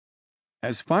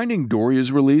As Finding Dory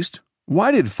is released, why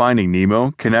did Finding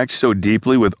Nemo connect so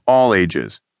deeply with all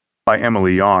ages? By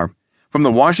Emily Yahr, from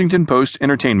the Washington Post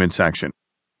Entertainment section.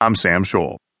 I'm Sam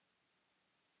Scholl.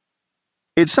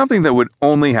 It's something that would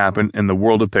only happen in the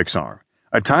world of Pixar.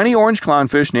 A tiny orange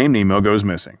clownfish named Nemo goes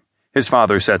missing. His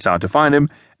father sets out to find him,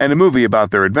 and a movie about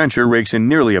their adventure rakes in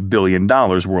nearly $1 billion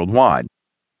worldwide.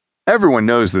 Everyone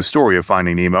knows the story of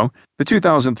Finding Nemo, the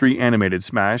 2003 animated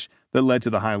smash that led to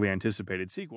the highly anticipated sequel.